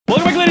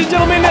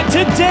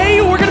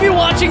Today, we're gonna be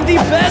watching the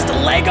best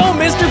Lego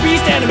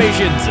MrBeast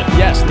animations.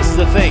 Yes, this is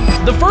a thing.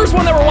 The first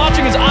one that we're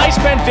watching is I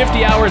spent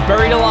 50 hours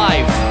buried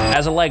alive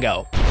as a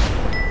Lego.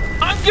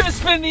 I'm gonna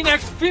spend the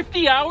next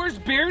 50 hours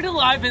buried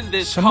alive in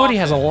this Somebody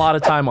has a lot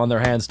of time on their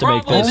hands to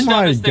make this. Oh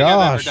my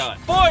gosh.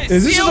 Boys,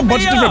 is this just a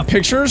bunch of different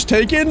pictures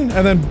taken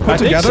and then put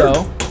together?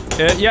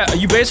 Think so. Yeah,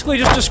 you basically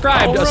just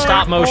described a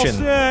stop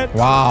motion.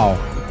 Wow.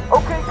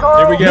 Okay, Carl.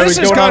 Here we go. This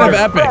is kind of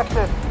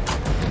epic.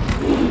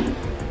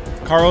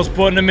 Carl's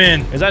putting them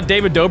in. Is that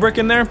David Dobrik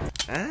in there?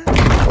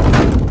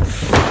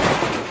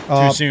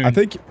 Too soon. I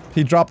think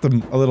he dropped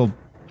them a little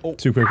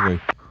too quickly.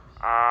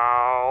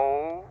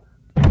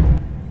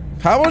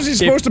 How was he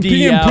supposed to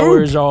pee and poop?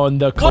 hours on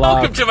the clock.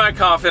 Welcome to my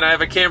coffin. I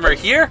have a camera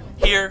here. What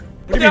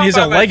do you mean he's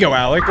a Lego,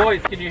 Alec?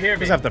 Boys, can you hear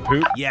me? Does have to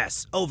poop?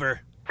 Yes,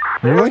 over.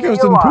 Your Legos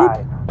didn't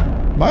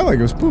poop? My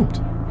Legos pooped.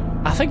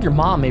 I think your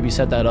mom maybe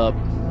set that up.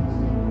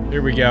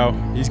 Here we go.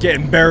 He's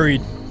getting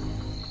buried.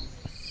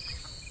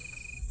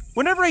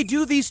 Whenever I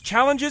do these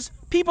challenges,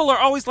 people are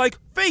always like,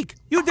 "Fake,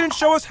 you didn't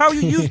show us how you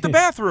used the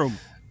bathroom."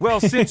 Well,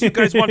 since you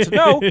guys want to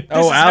know, this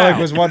Oh, is Alec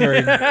how. was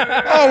wondering. Oh,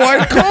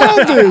 I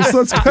called this!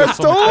 I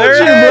told There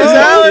you, it is,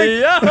 bro!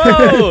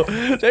 Alec.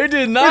 Yo, they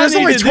did not there's need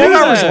only to 12 do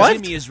hours that.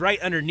 left? Jimmy is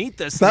right underneath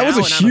us That now, was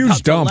a and I'm huge about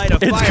to dump. light a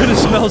It's fire. gonna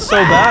smell so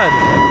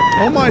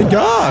bad. Oh my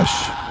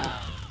gosh!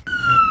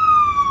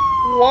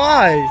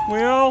 Why?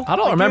 Well, I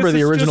don't remember guess the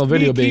it's original just me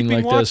video being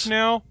keeping like watch this.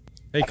 Now.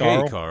 Hey,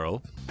 Carl. Hey,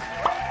 Carl.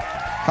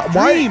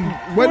 Why? Dream,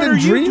 When what are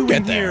did you Dream doing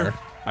get here? there?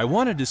 I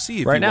wanted to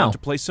see if Right you now. want to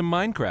play some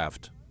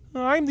Minecraft.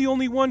 I'm the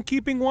only one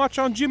keeping watch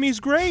on Jimmy's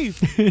grave.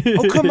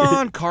 Oh, come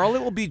on, Carl.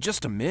 It will be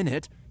just a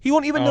minute. He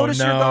won't even notice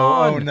you're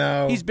gone. Oh,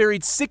 no. He's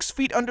buried 6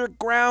 feet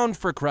underground,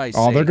 for Christ's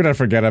Oh, sake. they're gonna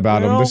forget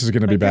about him. This is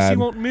gonna be I guess bad. he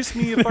won't miss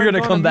me if We're I'm gonna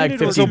gone come a back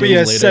minute or This 50 will two. be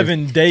a days later.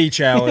 7-day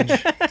challenge.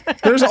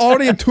 There's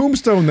already a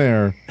tombstone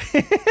there.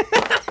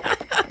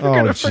 Oh,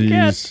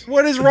 jeez.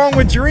 What is wrong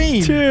with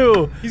Dream?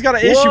 2. He's got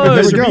an issue One.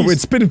 with There we Mr. go. Beast.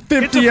 It's been It's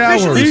 50 officially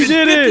hours. He been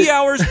did 50 it.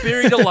 hours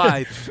buried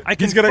alive. I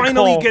can He's gonna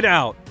finally call. get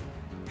out.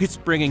 It's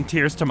bringing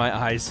tears to my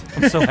eyes.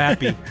 I'm so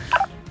happy.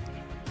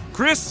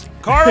 Chris,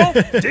 Carl,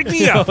 dig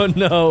me up. Oh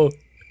no.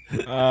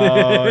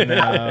 Oh,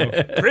 no.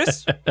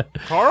 Chris,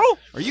 Carl,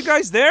 are you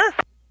guys there?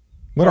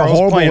 What a Carl's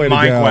horrible playing way to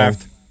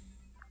Minecraft.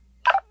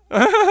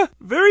 go.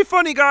 Very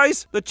funny,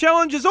 guys. The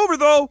challenge is over,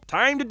 though.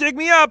 Time to dig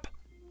me up.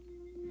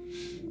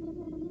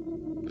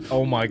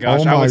 Oh my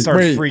gosh, Oh I my- would start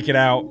wait. freaking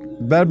out.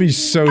 That'd be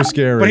so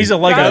scary. But he's a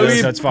Lego, That would, so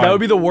be, that's fine. that would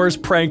be the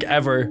worst prank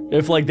ever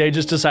if like they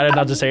just decided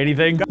not to say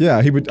anything.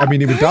 Yeah, he would. I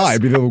mean, he would die.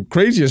 It'd be the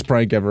craziest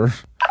prank ever.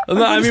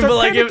 No, I mean, start but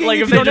like if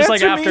panicking if they you just don't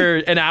like answer me. after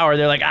an hour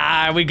they're like,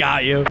 ah, we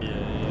got you.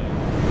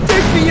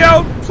 Dig me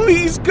out,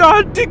 please,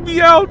 God, dig me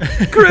out.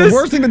 Chris, The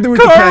worst thing to do is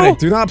to Carl, panic.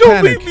 Do not don't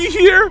panic. leave me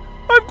here.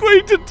 I'm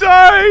going to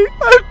die.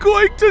 I'm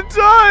going to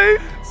die.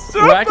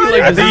 We're acting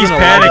like I this think he's isn't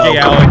panicking,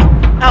 allowed.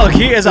 Alec. Alec,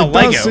 he is a It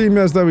Lego. does seem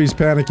as though he's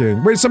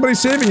panicking. Wait, somebody's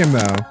saving him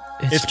now.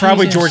 It's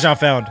probably Jesus. George Not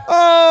Found.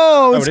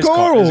 Oh, it's it is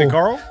Carl. Is it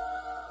Carl?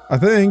 I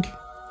think.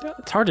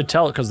 It's hard to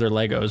tell because they're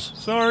Legos.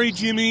 Sorry,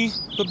 Jimmy.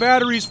 The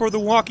batteries for the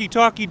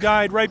walkie-talkie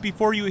died right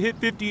before you hit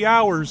 50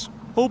 hours.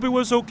 Hope it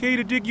was okay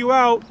to dig you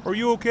out. Are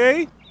you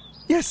okay?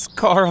 Yes,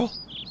 Carl.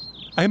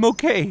 I'm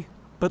okay.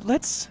 But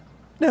let's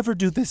never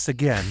do this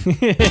again.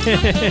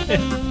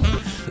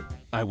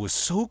 I was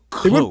so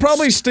close. It would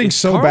probably stink If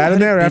so Carl bad in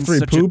there hadn't after been he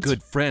such a pooped.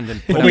 good friend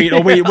and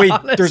Oh, wait.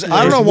 There's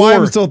I don't know there's why I'm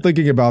lore. still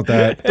thinking about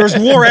that. There's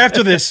lore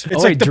after this. It's Oh,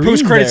 like wait, the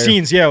Dream's post-credit there.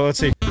 scenes. Yeah, let's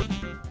see.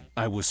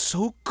 I was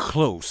so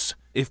close.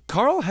 If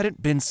Carl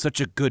hadn't been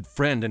such a good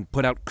friend and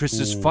put out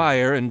Chris's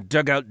fire and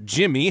dug out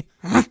Jimmy,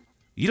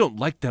 you don't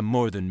like them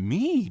more than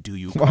me, do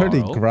you, Carl? Why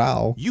did he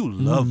growl? You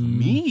love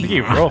me,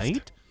 He roughed.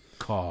 right,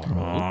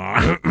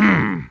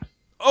 Carl?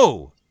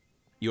 Oh,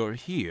 you're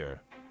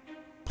here.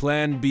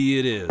 Plan B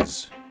it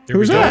is.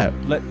 Who's that?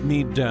 Let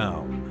me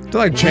down. Is that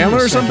like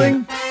Chandler or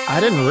something? I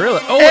didn't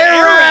realize. Oh,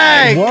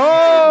 Eric!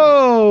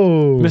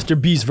 Whoa!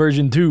 MrBeast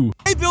version 2.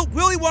 I built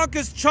Willy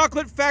Wonka's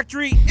chocolate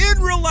factory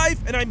in real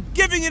life, and I'm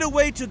giving it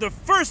away to the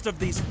first of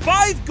these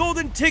 5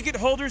 golden ticket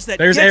holders that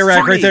There's gets to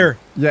Eric right me. there.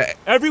 Yeah,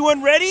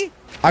 Everyone ready?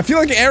 I feel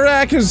like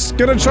Eric is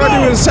gonna try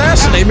to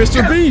assassinate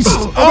Mr. Beast.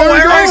 Oh,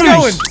 there he Eric's goes.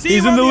 going. See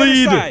He's you in on the other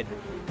lead. side.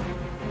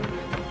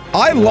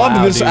 I loved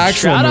Wow, this dude.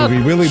 actual Shout out-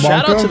 movie, Willy Wonka.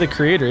 Shout out to the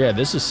creator. Yeah,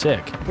 this is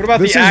sick. What about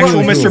This the is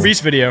actual really Mr. cool.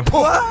 Beast video?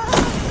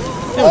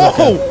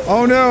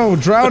 Oh no,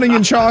 drowning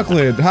in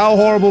chocolate. How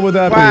horrible would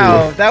that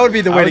Wow, that would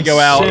be the I way to would go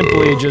out.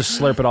 Simply just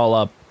slurp it all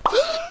up. be?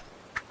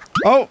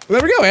 Oh,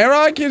 there we go.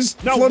 Eric is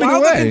Now, floating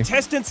while the away.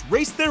 contestants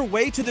race their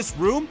way to this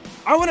room,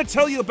 I want to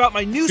tell you about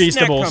my new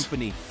snack Feastables.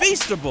 company,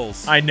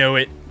 Feastables. I know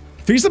it.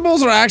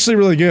 Feastables are actually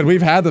really good.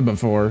 We've had them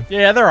before.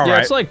 Yeah, they're Yeah,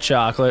 alright. it's like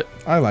chocolate.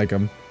 I like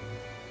them.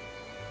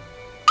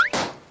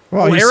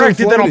 Wow, Oh, he's Eric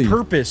so did that on floaty.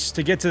 purpose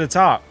to get to the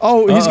top.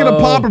 Oh, he's gonna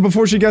pop her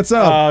before she gets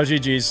up. Oh,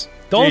 GG's.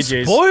 Don't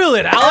GG's. spoil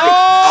it, Alex.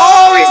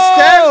 Oh, he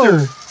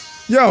stabbed her.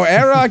 Yo,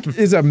 Eric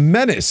is a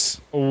menace.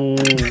 Oh.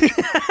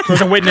 There's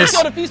a witness.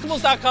 Go to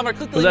Feastables.com or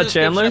click the Was link that in the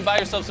description Chandler? and buy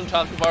yourself some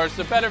chocolate bars.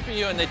 They're better for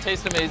you and they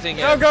taste amazing.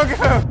 Go, go,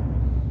 go.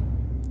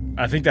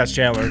 I think that's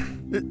Chandler.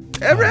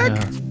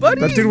 Eric,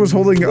 buddy. That dude was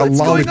holding a What's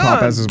going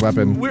lollipop on? as his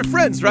weapon. We're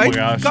friends, Oh right? my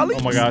gosh.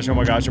 Colleagues? Oh my gosh. Oh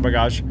my gosh. Oh my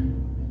gosh.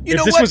 You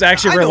know If this what? was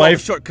actually I real know all the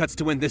life, shortcuts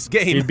to win this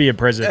game. he'd be in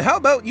prison. How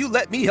about you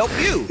let me help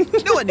you?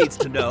 No one needs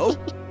to know.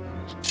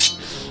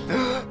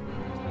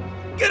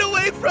 Get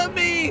away from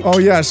me! Oh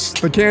yes,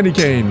 the candy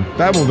cane.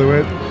 That will do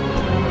it.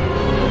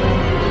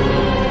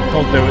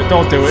 Don't do it.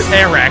 Don't do it.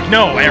 Eric.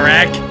 No,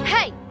 Eric.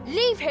 Hey,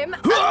 leave him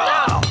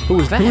alone. Who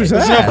was that? Who's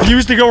There's that? enough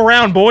views to go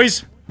around,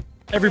 boys.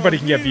 Everybody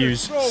can get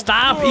views.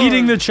 Stop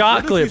eating the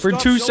chocolate for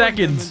 2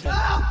 seconds.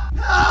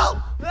 Help!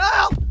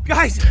 Help!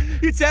 Guys,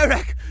 it's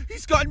Eric.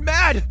 He's gotten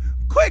mad.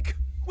 Quick,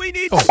 we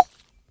need. He's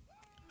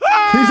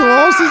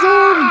lost his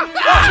arm.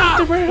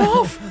 They ran it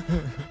off.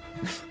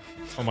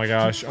 Oh my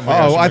gosh. Oh my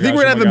gosh. Oh, I think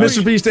we're gonna have the gosh.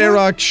 MrBeast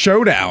Eric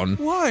showdown.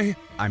 Why?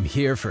 I'm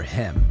here for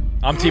him.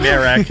 I'm Team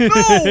Eric. No!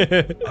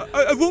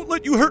 I won't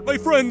let you hurt my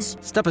friends.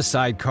 Step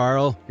aside,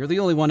 Carl. You're the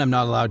only one I'm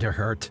not allowed to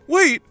hurt.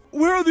 Wait,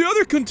 where are the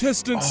other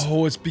contestants?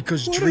 Oh, it's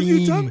because What have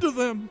you done Dream to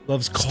them?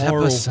 loves Step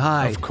Carl.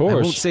 aside. Of course. I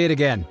won't say it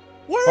again.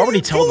 Why Why are would you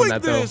he tell them doing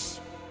that, though? this?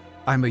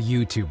 I'm a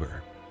YouTuber.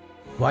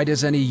 Why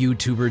does any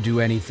YouTuber do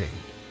anything?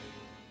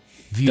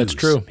 Views. That's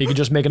true. He could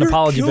just make an You're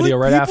apology killing video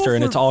right people after,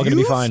 and for it's all gonna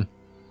be views? fine.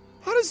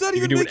 How does that You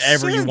even can do make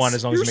whatever you sense? want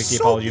as long as you You're make the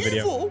so apology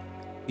video. evil.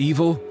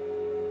 Evil?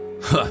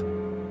 Huh.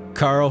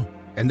 Carl,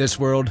 in this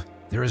world,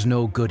 there is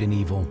no good and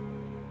evil.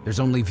 There's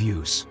only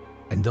views,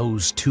 and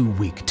those too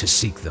weak to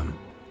seek them.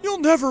 You'll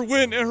never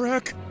win,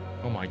 Eric.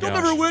 Oh my You'll gosh.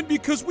 never win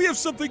because we have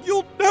something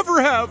you'll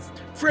never have.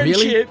 Friendship.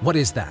 Really? What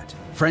is that?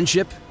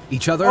 Friendship?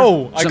 Each other?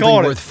 Oh, I Something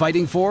called it. worth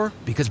fighting for?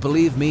 Because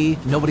believe me,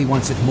 nobody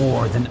wants it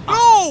more than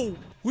No!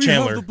 We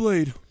Chandler. have the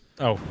blade.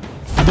 Oh.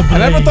 I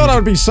never thought I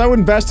would be so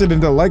invested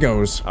into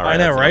Legos. I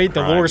know, right?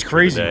 The lore is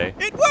crazy.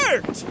 It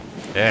worked!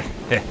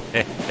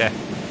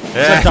 Is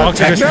that dog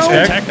to Techno?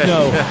 disrespect?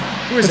 Techno.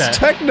 Who is It's that?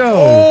 Techno.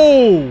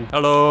 Oh!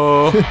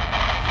 Hello.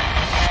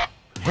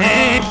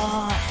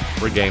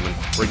 We're gaming.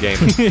 We're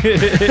gaming.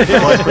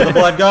 Blood for the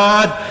blood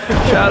god.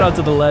 Shout out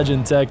to the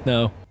legend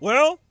Techno.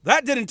 Well,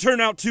 that didn't turn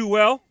out too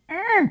well.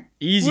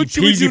 Easy What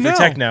should we do peasy now? for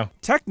Techno.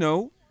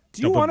 Techno,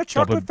 do you want a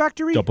chocolate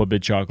factory? Double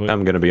bit chocolate.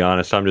 I'm gonna be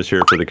honest. I'm just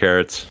here for the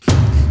carrots.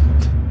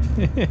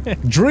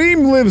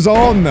 Dream lives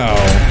on though.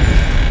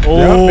 Oh,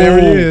 Yep, there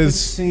he It is.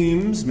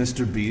 seems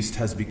MrBeast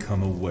has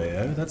become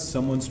aware that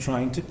someone's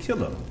trying to kill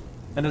him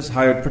and has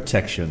hired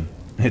protection.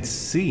 It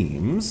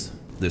seems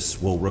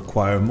this will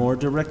require more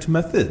direct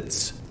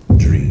methods.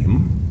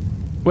 Dream.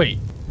 Wait,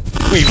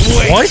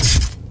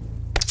 what?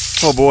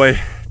 Oh boy,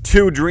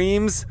 2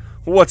 dreams?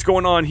 What's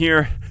going on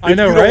here? I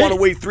know, If you don't right? want to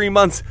wait 3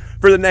 months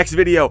for the next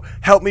video,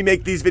 help me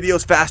make these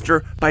videos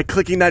faster by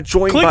clicking that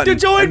join Click button. the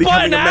join and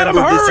becoming button, a member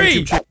Adam, of this hurry!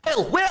 YouTube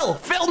channel. Will,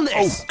 film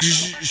this!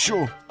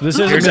 Sure. This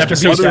is Here's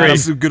episode 3.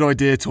 That's a good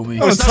idea, Tommy.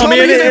 Oh, it's Tommy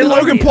Tommy and and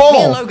Logan Me and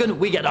Paul. Logan,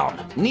 we get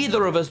on.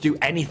 Neither of us do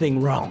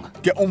anything wrong.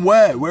 Get on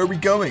where? Where are we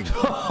going?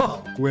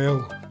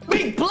 Will.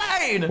 Big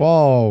plane!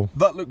 Whoa.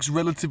 That looks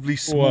relatively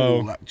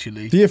small, Whoa.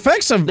 actually. The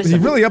effects of he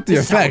really upped the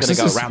this is how we're effects. gonna This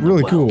go is around the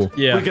really world. cool.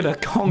 Yeah. We're gonna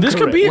conquer This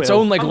could be its Will.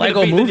 own, like, I'm Lego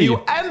gonna be movie. the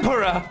new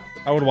emperor.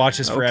 I would watch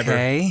this forever.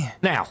 Okay.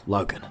 Now,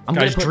 Logan, I'm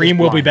Guys, gonna put Dream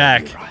this will be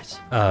blind over back.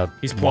 your eyes.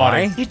 He's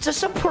plotting. It's a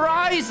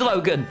surprise,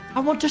 Logan. I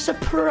want to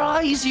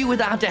surprise you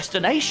with our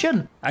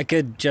destination. I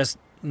could just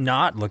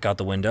not look out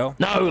the window.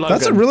 No, Logan.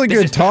 That's a really this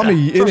good is better.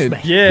 Tommy Trust in me.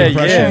 it. Yeah,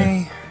 impression.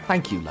 yeah.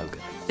 Thank you, Logan.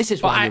 This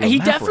is Well, why you're a he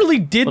maverick, definitely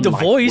did the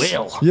unlike voice.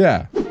 Will.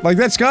 Yeah. Like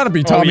that's gotta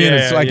be Tommy in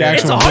its yeah, like yeah.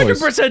 It's actual 100%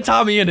 voice.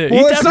 Tommy in it.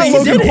 Well, he it's not definitely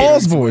Logan did it.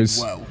 Paul's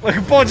voice.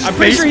 Like Paul just I'm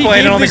pretty face sure he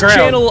planted gave on the this ground.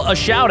 channel a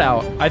shout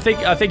out. I think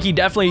he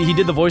did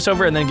the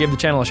voiceover and then gave the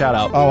channel a shout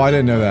out. Oh, I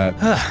didn't know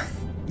that.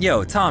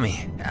 Yo,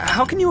 Tommy,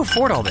 how can you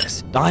afford all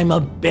this? I'm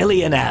a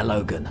billionaire,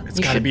 Logan.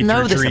 You gotta should be know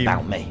through this Dream.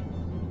 about me.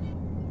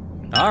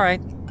 All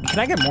right. Can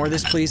I get more of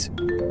this, please?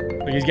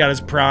 Like he's got his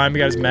prime, he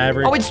got his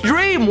Maverick. Oh, it's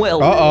Dream,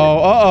 Will.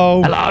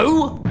 Uh-oh.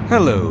 Hello?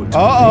 Hello,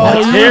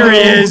 Uh-oh. Here he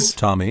is.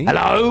 Tommy.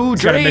 Hello,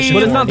 got a Dream. mission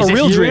But it's not the Is it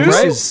real you? Dream, This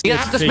right? is- You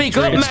have to fake speak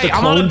up, Dream. It's mate. the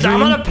I'm on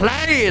clone a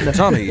plane.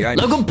 Tommy, I...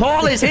 Logan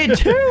Paul is here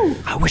too.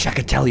 I wish I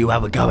could tell you where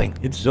we're going.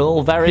 It's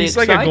all very He's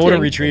like a exciting.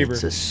 golden retriever.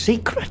 It's a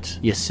secret,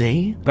 you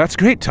see. That's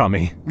great,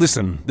 Tommy.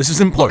 Listen, this is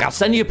Look, important. I'll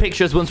send you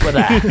pictures once we're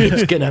there.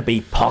 It's gonna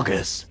be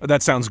poggers.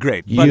 That sounds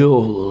great. But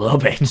You'll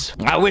love it.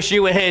 I wish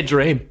you were here,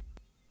 Dream.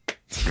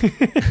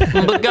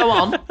 But go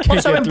on.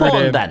 What's so get through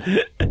important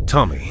to then?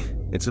 Tommy,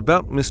 it's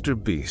about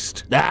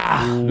MrBeast.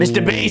 Ah,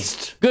 Mr.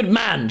 Beast. Good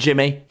man,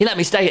 Jimmy. He let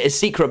me stay at his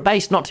secret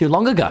base not too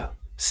long ago.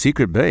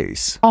 Secret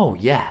base? Oh,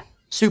 yeah.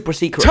 Super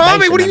secret Tommy,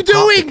 base in what are you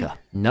doing? Antarctica.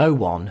 No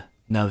one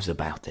knows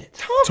about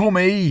it.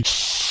 Tommy!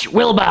 Shh,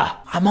 Wilbur,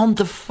 I'm on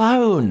the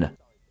phone.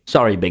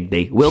 Sorry, Big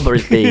D. Wilbur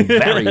is being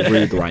very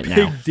rude right now.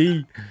 Big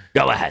D.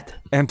 Go ahead.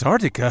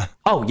 Antarctica?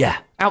 Oh, yeah.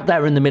 Out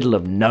there in the middle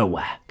of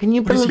nowhere. Can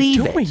you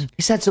believe it?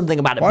 He said something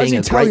about it Why being a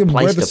is he telling great him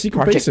where place the to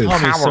secret project base is? power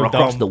Tommy's so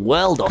across dumb. the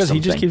world or Because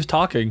something. he just keeps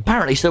talking.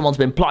 Apparently someone's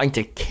been plotting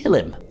to kill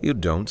him. You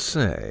don't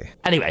say.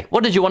 Anyway,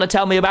 what did you want to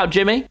tell me about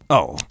Jimmy?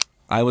 Oh,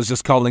 I was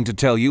just calling to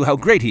tell you how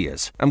great he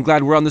is. I'm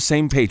glad we're on the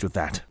same page with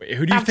that. Wait,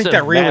 who do you That's think a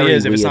that really very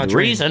is if it's weird not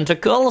Dream? reason to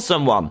call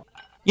someone.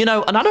 You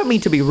know, and I don't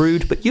mean to be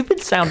rude, but you've been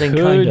sounding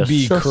kind of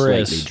sus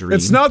lately, Dream.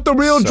 It's not the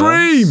real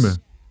Dream!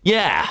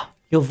 Yeah,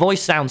 your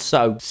voice sounds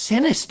so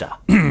sinister.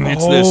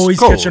 It's this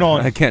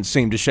cold I can't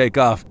seem to shake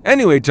off.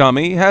 Anyway,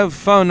 Tommy, have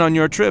fun on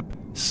your trip.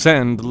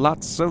 Send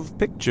lots of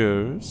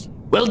pictures.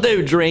 Will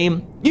do,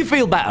 Dream. You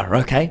feel better,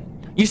 okay?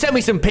 You sent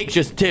me some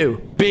pictures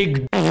too.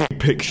 Big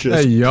pictures.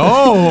 Hey, yo!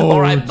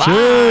 All right,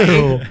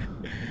 bye.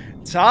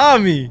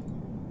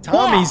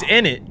 Tommy's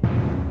in it.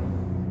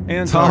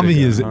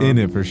 Tommy is in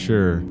it for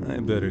sure. I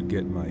better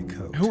get my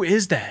coat. Who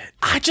is that?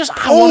 I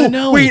want to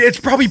know. Wait, it's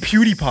probably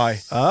PewDiePie.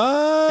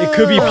 It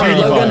could be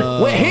PewDiePie.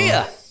 Logan, we're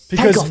here.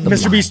 Because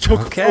MrBeast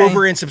took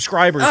over in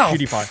subscribers, Oh,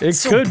 PewDiePie. It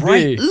could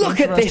be. Look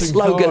at this,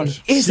 Logan.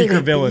 Isn't Secret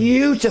it villain.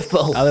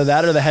 beautiful? Either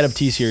that or the head of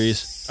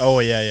T-Series. Oh,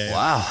 yeah.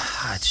 Wow,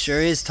 it sure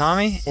is,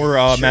 Tommy. Or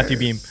Matthew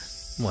Beam.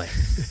 What?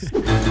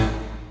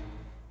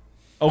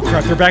 Oh,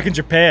 crap, they're back in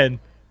Japan.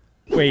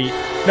 Wait.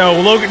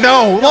 No, Logan.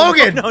 No,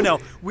 Logan! No.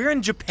 We're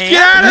in Japan.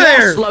 Get out of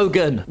there! Yes,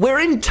 Logan. We're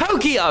in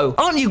Tokyo.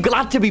 Aren't you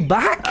glad to be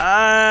back?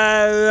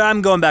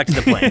 I'm going back to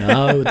the plane.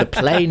 No, the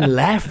plane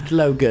left,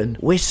 Logan.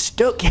 We're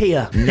stuck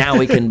here. Now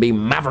we can be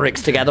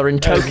mavericks together in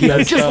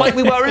Tokyo, just like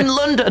we were in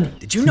London.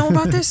 Did you know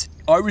about this?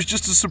 I was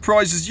just as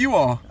surprised as you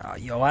are.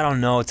 Yo, I don't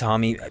know,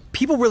 Tommy.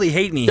 People really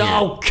hate me here.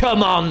 Oh,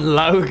 come on,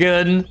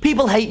 Logan.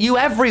 People hate you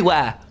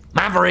everywhere.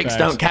 Mavericks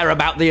don't care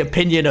about the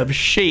opinion of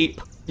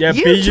sheep. Yeah,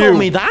 you told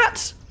me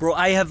that. Bro,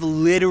 I have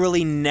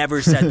literally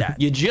never said that.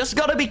 You just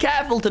gotta be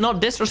careful to not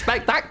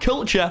disrespect that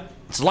culture.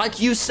 It's like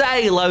you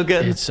say,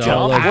 Logan. It's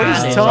all about, what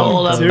is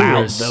all Tom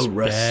about do? the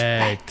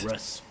respect.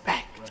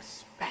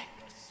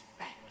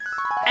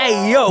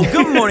 Hey, yo,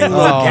 good morning,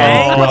 Logan.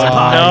 Gang. What's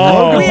poppin'?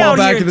 No. We out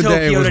Back here in in the day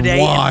Tokyo was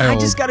today. wild. I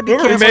just gotta be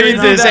Whoever careful. made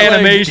this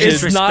animation.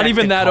 It's not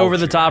even that over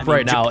the top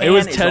right now. It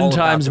was 10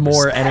 times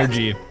more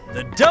energy.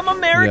 The dumb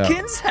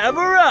Americans have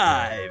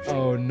arrived.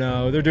 Oh,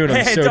 no. They're doing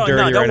them so dirty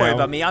don't right worry now.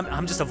 about me.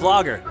 I'm just a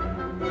vlogger.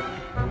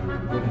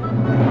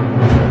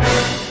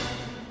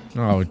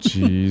 Oh,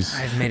 jeez.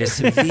 I've made a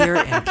severe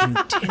and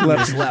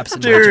continuous lapse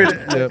in my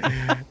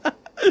judgment.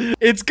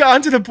 It's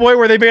gotten to the point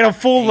where they made a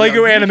full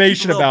Lego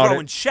animation about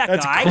it.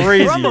 That's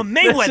crazy.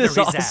 This is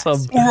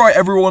awesome. All right,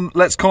 everyone,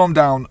 let's calm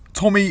down.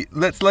 Tommy,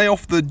 let's lay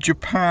off the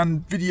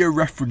Japan video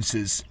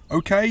references,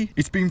 okay?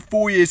 It's been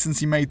 4 years since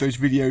he made those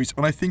videos,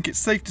 and I think it's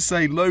safe to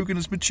say Logan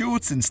has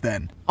matured since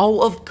then.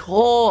 Oh, of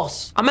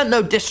course. I meant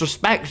no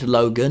disrespect,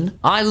 Logan.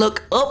 I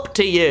look up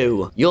to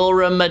you.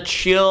 You're a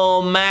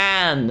mature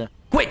man.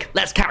 Quick,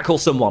 let's cackle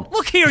someone.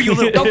 Look here, you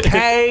little...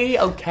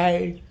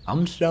 Okay.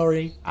 I'm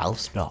sorry. I'll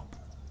stop.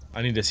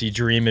 I need to see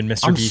Dream and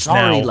MrBeast now. I'm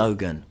sorry,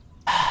 Logan.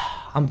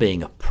 I'm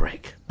being a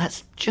prick.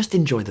 Let's just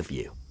enjoy the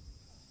view.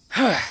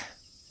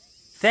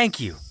 Thank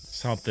you.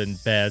 Something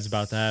bad's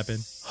about to happen.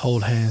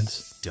 Hold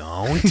hands.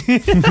 Don't.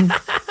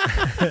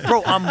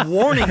 Bro, I'm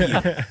warning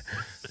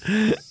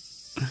you.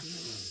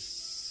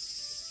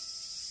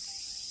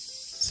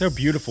 So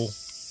beautiful.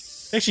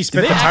 They actually Did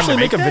spent they the time actually to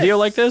make a that? video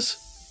like this?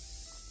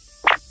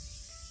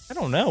 I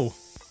don't know.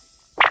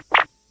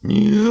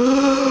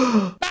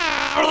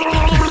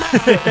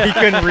 He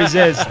couldn't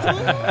resist.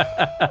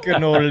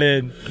 Couldn't hold it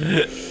in.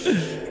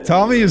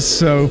 Tommy is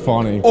so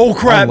funny. Oh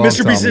crap, I love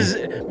MrBeast Tommy. is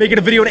making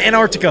a video in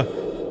Antarctica.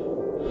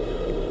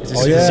 Is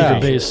this yeah. the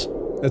Secret base.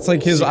 It's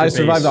like his Secret I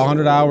survived base.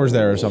 100 hours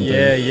there or something.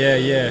 Yeah.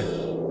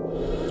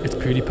 It's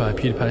PewDiePie.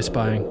 PewDiePie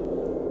spying.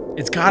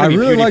 It's gotta I be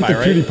really PewDiePie, like the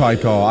right?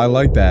 PewDiePie call. I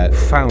like that.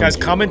 Guys,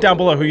 comment down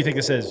below who you think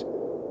this is.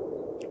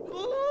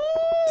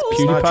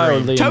 PewDiePie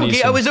or Liam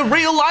Tokyo Neeson? is a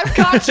real-life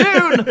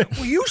cartoon!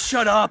 Will you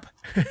shut up?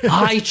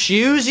 I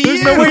choose you!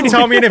 There's no way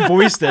Tommy didn't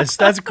voice this.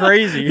 That's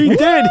crazy. He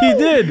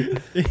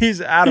did.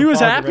 He's out of He was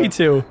pocket, happy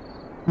bro. to.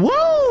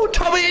 Whoa!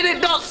 Tommy in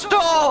it not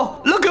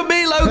store! Look at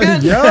me,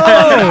 Logan! Yo!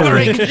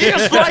 Maverick,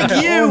 just like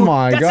you! Oh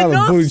my That's god,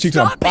 enough. the booty cheeks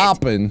are Stop it.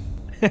 popping.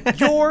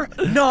 You're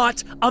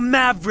not a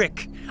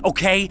maverick,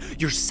 okay?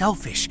 You're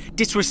selfish,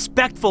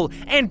 disrespectful,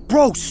 and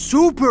bro,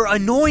 super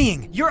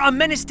annoying. You're a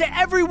menace to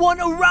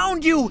everyone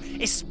around you,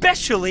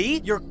 especially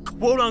your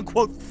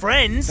quote-unquote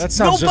friends. That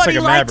sounds just Nobody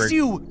like a likes maverick.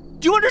 you.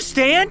 Do you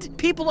understand?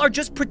 People are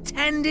just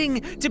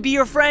pretending to be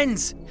your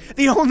friends.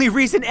 The only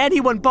reason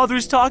anyone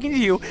bothers talking to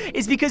you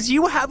is because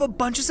you have a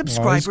bunch of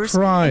subscribers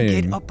and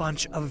get a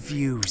bunch of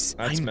views.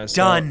 That's I'm messed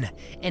done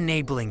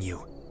enabling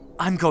you.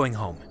 I'm going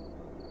home.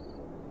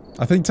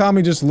 I think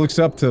Tommy just looks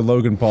up to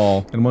Logan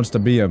Paul and wants to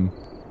be him.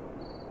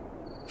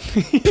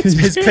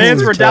 His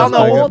pants were down the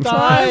whole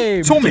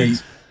time. Tommy,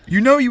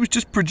 you know he was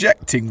just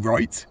projecting,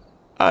 right?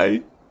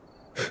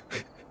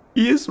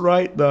 He is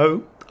right,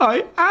 though.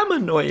 I am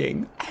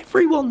annoying.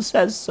 Everyone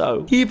says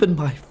so. Even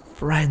my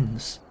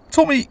friends.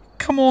 Tommy,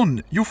 come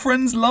on. Your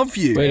friends love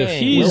you. Wait, if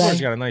he's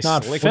got a nice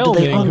not slick- Or do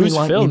they filming, only who's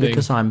like me filming?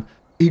 because I'm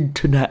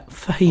internet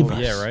famous? Oh,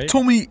 yeah, right?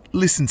 Tommy,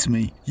 listen to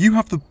me. You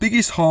have the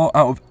biggest heart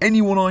out of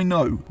anyone I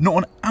know. Not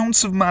an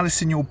ounce of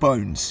malice in your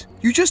bones.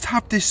 You just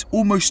have this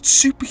almost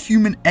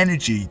superhuman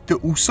energy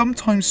that will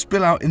sometimes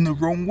spill out in the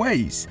wrong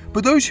ways.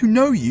 But those who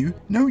know you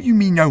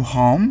mean no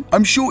harm.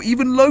 I'm sure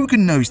even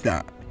Logan knows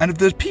that. And if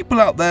there's people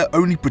out there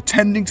only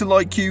pretending to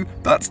like you,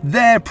 that's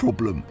their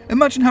problem.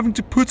 Imagine having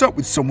to put up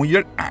with someone you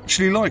don't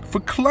actually like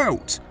for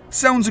clout.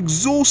 Sounds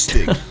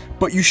exhausting,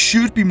 but you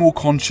should be more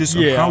conscious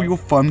of how your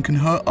fun can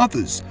hurt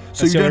others,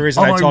 so you don't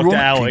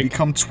unironically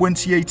become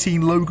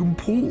 2018 Logan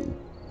Paul.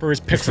 For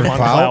his Pixelmon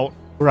clout.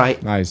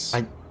 Right. Nice.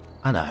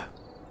 I know.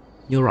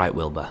 You're right,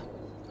 Wilbur.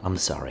 I'm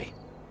sorry.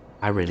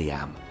 I really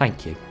am.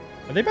 Thank you.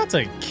 Are they about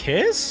to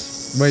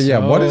kiss? Wait, yeah,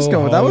 what is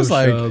going on? That was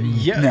like...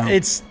 Yeah, now,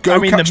 it's... go I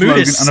mean, catch the mood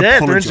Logan is and set. They're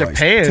in apologize.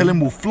 Japan. Tell him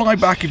we'll fly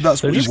back if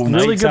that's what he wants.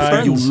 Really good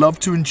friends. You'll love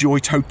to enjoy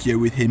Tokyo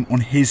with him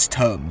on his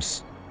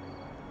terms.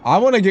 I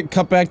want to get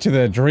cut back to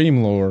the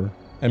dream lore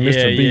and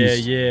Mr.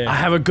 Beast. Yeah. I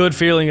have a good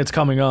feeling it's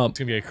coming up. It's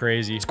gonna get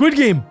crazy. Squid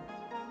Game.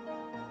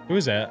 Who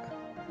is that?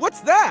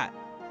 What's that?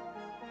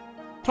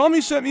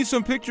 Tommy sent me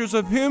some pictures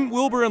of him,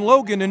 Wilbur, and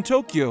Logan in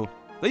Tokyo.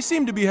 They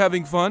seem to be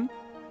having fun.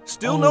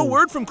 Still no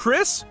word from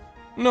Chris?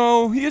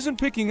 No, he isn't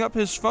picking up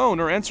his phone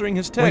or answering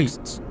his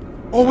texts.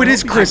 Oh, it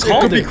is Chris. It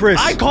could be Chris.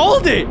 I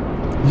called it.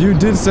 You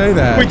did say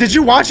that. Wait, did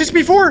you watch this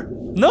before?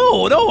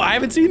 No, I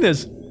haven't seen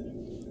this.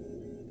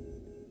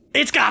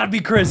 It's gotta be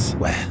Chris.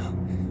 Well,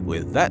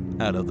 with that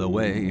out of the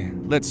way,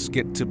 let's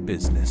get to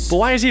business. But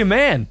why is he a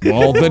man?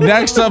 Well, the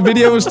next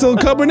video is still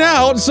coming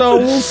out, so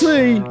we'll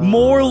see.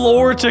 More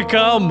lore to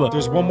come.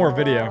 There's one more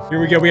video. Here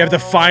we go. We have the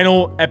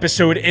final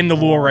episode in the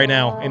lore right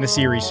now in the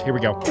series. Here we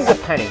go. This is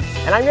a penny,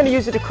 and I'm going to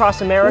use it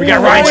across America. We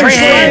got Ryan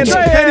Trahan's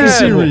penny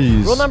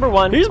series. Rule number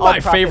 1. He's my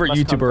favorite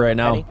YouTuber right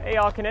now. Hey,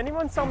 y'all, can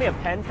anyone sell me a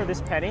pen for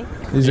this penny?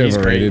 He's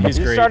overrated. He's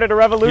You great. started a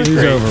revolution.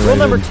 He's overrated. Rule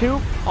number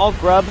 2. All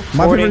grub,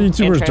 My favorite boarding,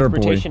 YouTuber and is Dirt Boy.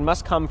 transportation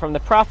must come from the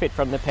profit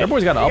from the penny. Dirt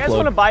Boy's gotta You guys upload.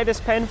 want to buy this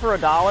pen for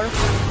 $1?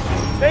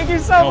 Thank you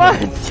so much.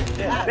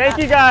 Thank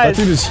you guys.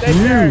 That dude is Take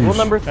care. huge. Rule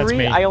number That's 3,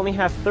 me. I only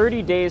have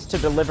 30 days to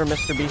deliver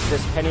MrBeast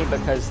this penny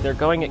because they're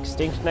going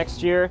extinct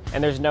next year,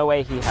 and there's no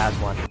way he has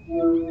one.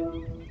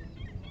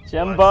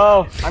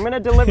 Jimbo, I'm gonna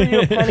deliver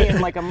you a penny in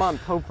like a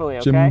month, hopefully,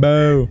 okay?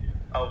 Jimbo.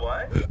 A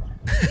what?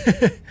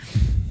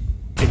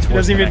 He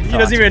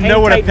doesn't even know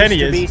what a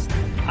penny is. Beast,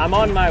 I'm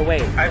on my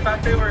way. I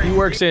thought they were. He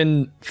works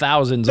in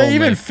thousands They only.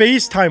 even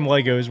FaceTime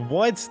Legos.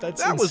 What?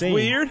 That's That was insane.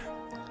 weird.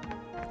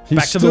 He's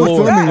Back to the still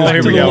lore. filming Oh, Back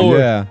here to we the go. lore.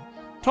 Yeah.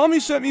 Tommy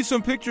sent me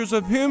some pictures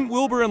of him,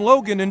 Wilbur, and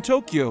Logan in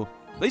Tokyo.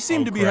 They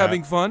seem to be crap.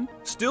 having fun.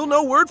 Still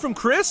no word from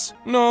Chris?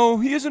 No,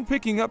 he isn't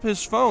picking up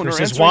his phone Chris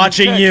or is answering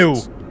watching his you.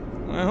 texts.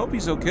 I hope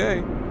he's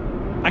okay.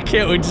 I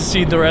can't wait to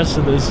see the rest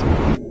of this.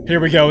 Here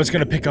we go. It's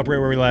gonna pick up right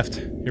where we left.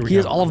 Here we He go.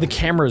 has all of the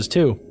cameras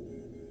too.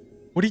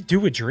 What do you do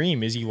with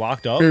Dream? Is he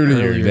locked up?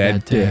 Earlier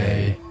that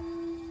day.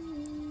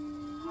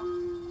 Oh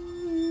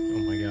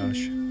my gosh.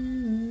 Is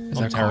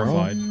I'm that Carl?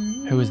 terrified.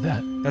 Who is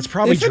that? That's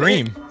probably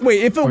Dream.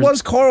 Wait, if it Or is-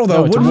 was Carl,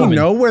 though, No, it's a wouldn't he woman.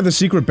 know where the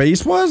secret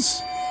base was?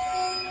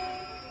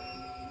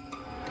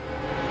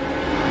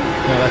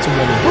 No, that's a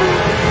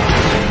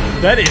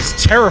woman. That is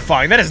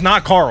terrifying. That is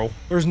not Carl.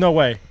 There's no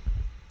way.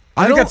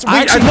 I think don't. that's-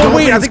 wait, actually no, don't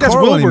wait, think I it's think that's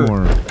Carl Wilbur.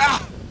 anymore.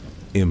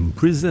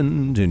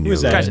 Imprisoned in Who your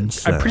is that? own Guys,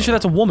 cell. I'm pretty sure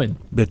that's a woman.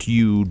 Bet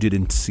you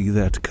didn't see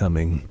that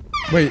coming.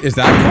 Wait, is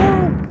that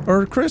Carl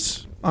or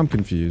Chris? I'm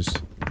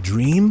confused.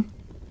 Dream?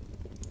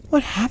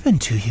 What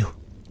happened to you?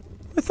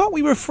 I thought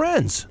we were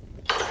friends.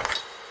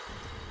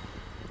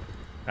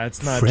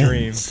 That's not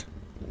Friends.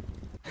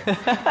 Dream.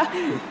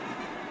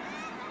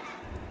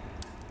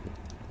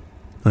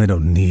 I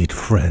don't need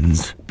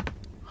friends.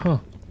 Huh.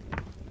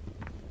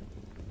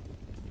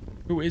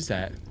 Who is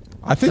that?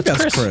 I think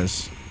That's that's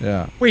Chris. Chris.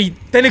 Yeah. Wait,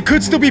 then it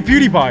could still be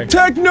PewDiePie.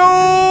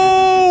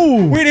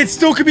 Techno! Wait, it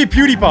still could be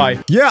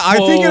PewDiePie. Yeah, I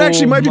think it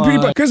actually might be my.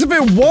 PewDiePie. Because if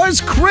it was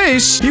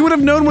Chris, he would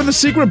have known where the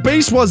secret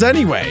base was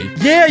anyway.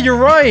 Yeah, you're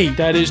right.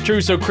 That is true.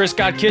 So Chris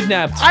got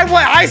kidnapped.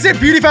 I said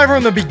PewDiePie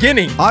from the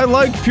beginning. I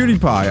like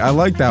PewDiePie. I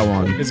like that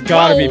one. It's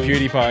gotta Well, be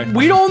PewDiePie.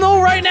 We don't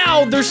know right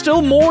now. There's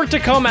still more to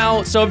come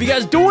out. So if you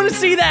guys do want to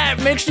see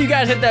that, make sure you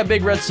guys hit that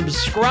big red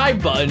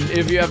subscribe button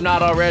if you have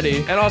not already.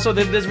 And also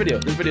this video.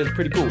 This video is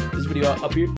pretty cool. This video up here.